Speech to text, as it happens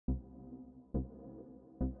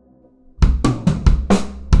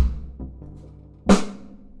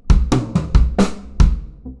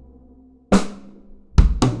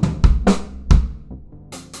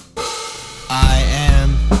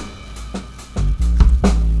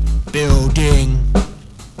building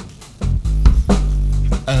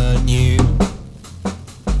a new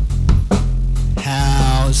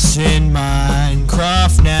house in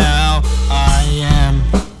Minecraft now. I am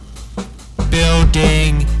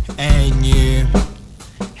building a new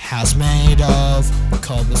house made of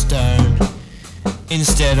cobblestone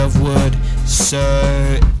instead of wood, so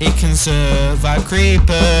it can survive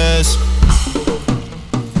creepers.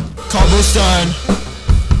 Cobblestone,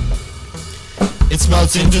 it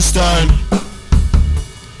melts into stone,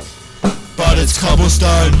 but it's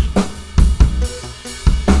cobblestone.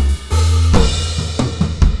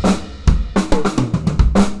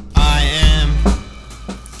 I am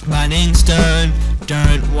mining stone,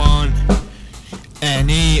 don't want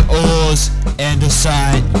any ores,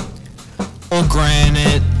 andesite or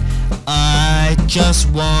granite. I just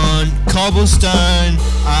want cobblestone.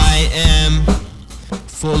 I am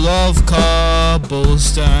full of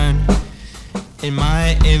cobblestone in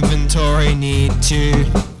my inventory. Need to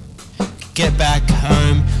get back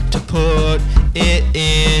home to put it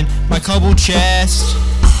in my cobble chest.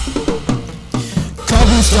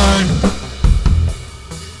 Cobblestone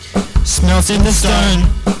smelts into stone,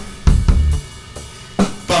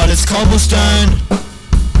 but it's cobblestone.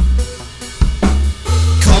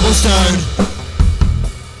 Cobblestone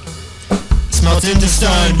smelts into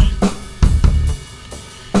stone,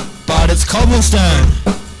 but it's cobblestone.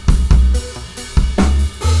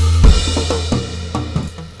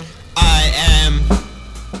 I am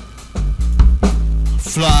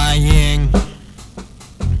flying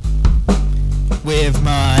with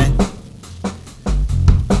my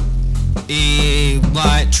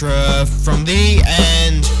elytra from the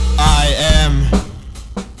end. I am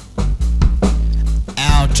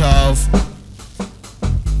out of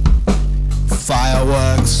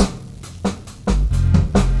fireworks.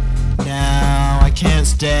 Now I can't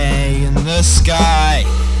stay in the sky.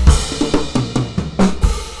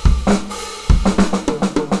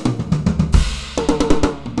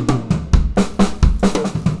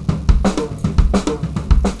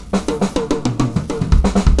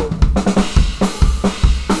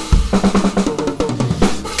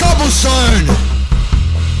 Cobblestone,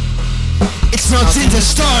 it smelts into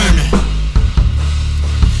stone,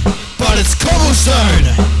 but it's cobblestone.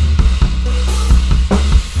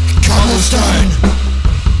 Cobblestone,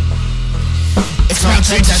 it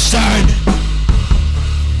smelts into stone,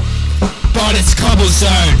 but it's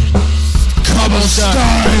cobblestone.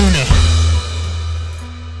 Cobblestone.